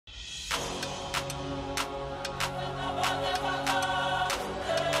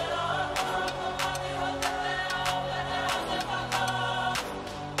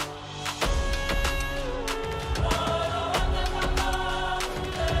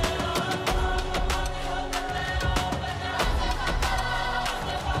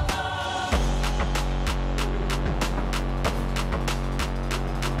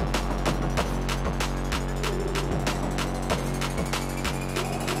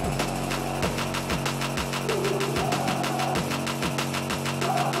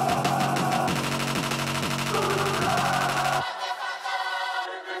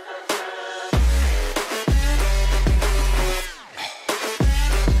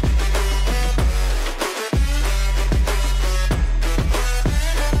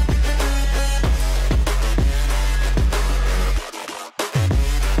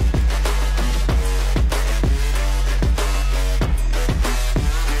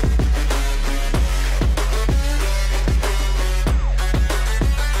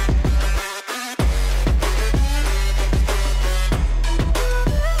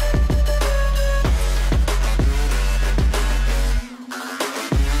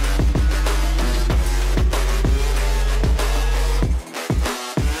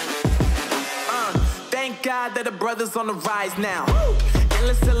brothers on the rise now. Woo!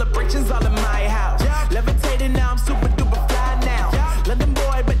 Endless celebrations all in my house. Yeah. Levitating now, I'm super duper fly now. Yeah. London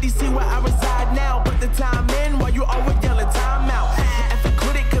boy, but DC where I reside now. Put the time in while you always yelling time out. And for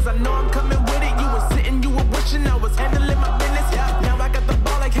quit it, cause I know I'm coming with it. You were sitting, you were wishing I was handling my business. Yeah. Now I got the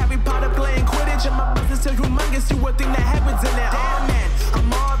ball like Harry Potter playing Quidditch. And my business so humongous, you would think that happens in there. Oh man,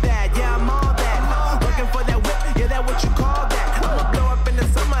 I'm all that, yeah, I'm all that. Looking for that whip, yeah, that what you call that. I'ma blow up in the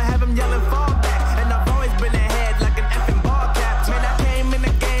summer, have him yelling fall back. And I've always been ahead like an effing ball cap. Man, I came in the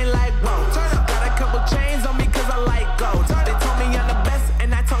game like, whoa. Got a couple chains on me cause I like gold. They told me I'm the best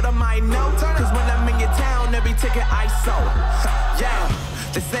and I told them I know. Cause when I'm in your town, every ticket I sold. Yeah,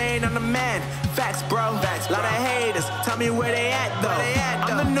 they saying I'm the man. Facts, bro. Facts, lot of haters. Tell me where they at though.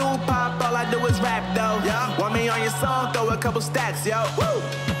 I'm the new pop, all I do is rap though. Yeah. Want me on your song, throw a couple stacks, yo. Woo.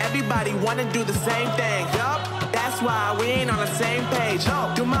 Everybody wanna do the same thing. Yup. That's why we ain't on the same page.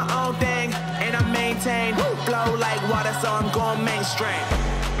 No. Do my own thing and I maintain. Woo. Flow like water, so I'm going mainstream.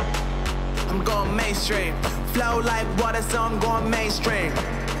 I'm going mainstream. Flow like water, so I'm going mainstream.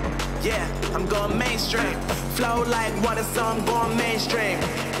 Yeah, I'm going mainstream. Flow like water, so I'm going mainstream.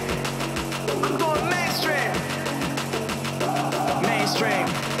 I'm going mainstream. Mainstream.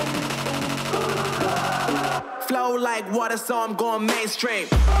 Flow like water, so I'm going mainstream.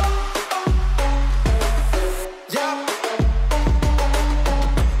 Yup.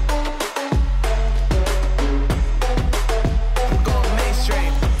 I'm going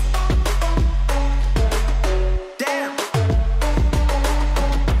mainstream. Damn.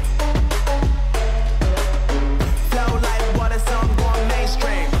 Flow like water, so I'm going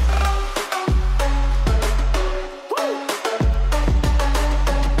mainstream.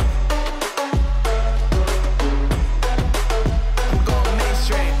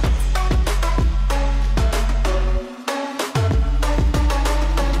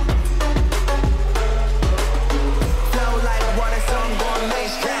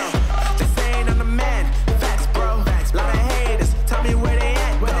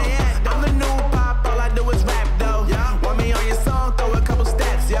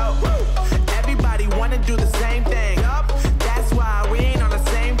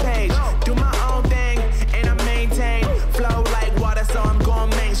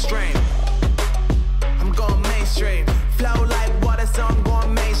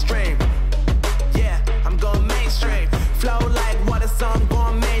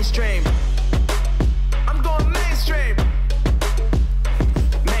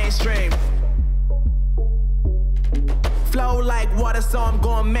 So I'm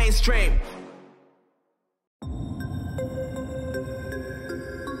going mainstream.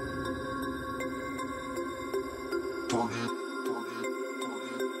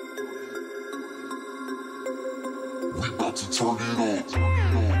 We about to turn it on. We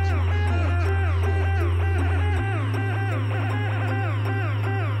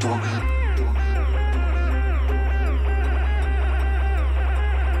about to turn it on.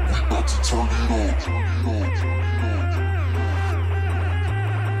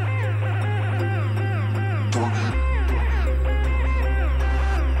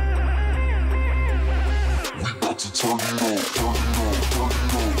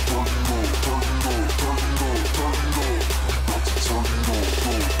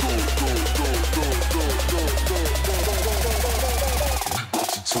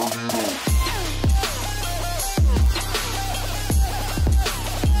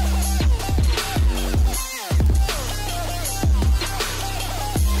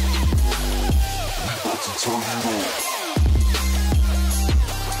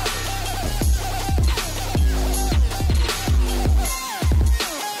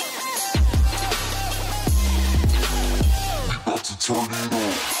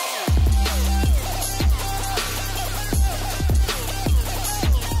 it on.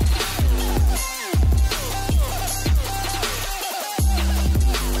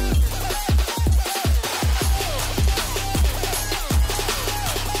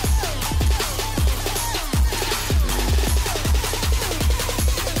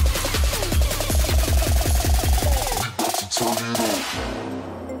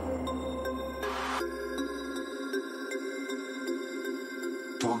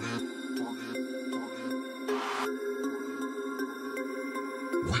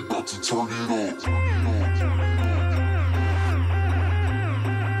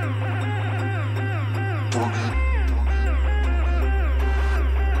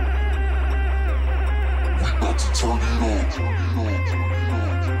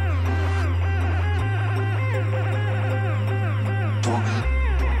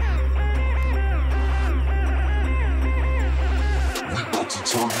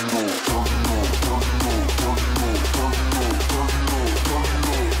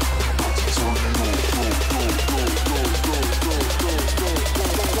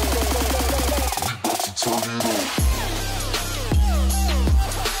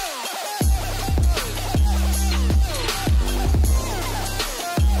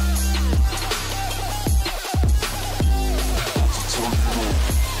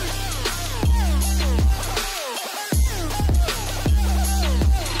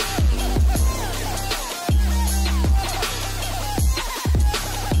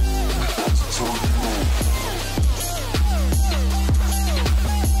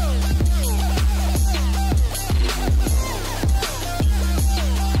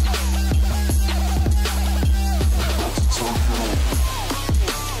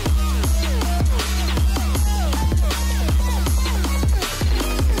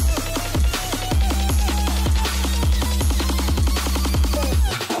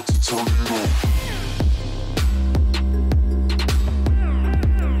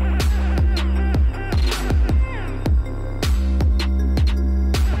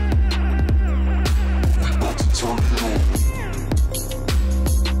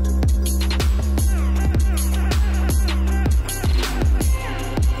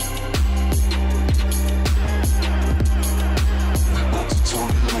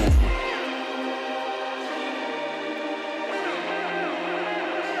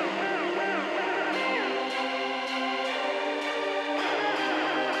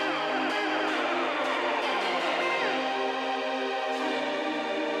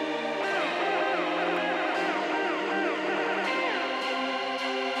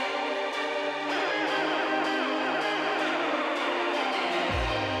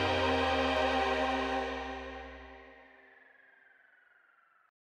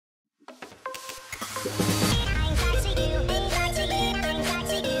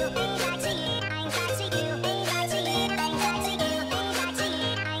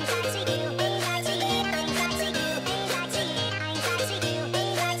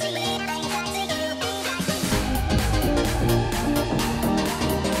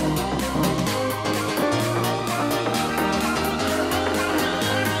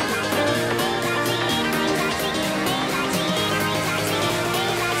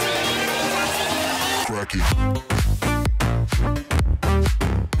 it.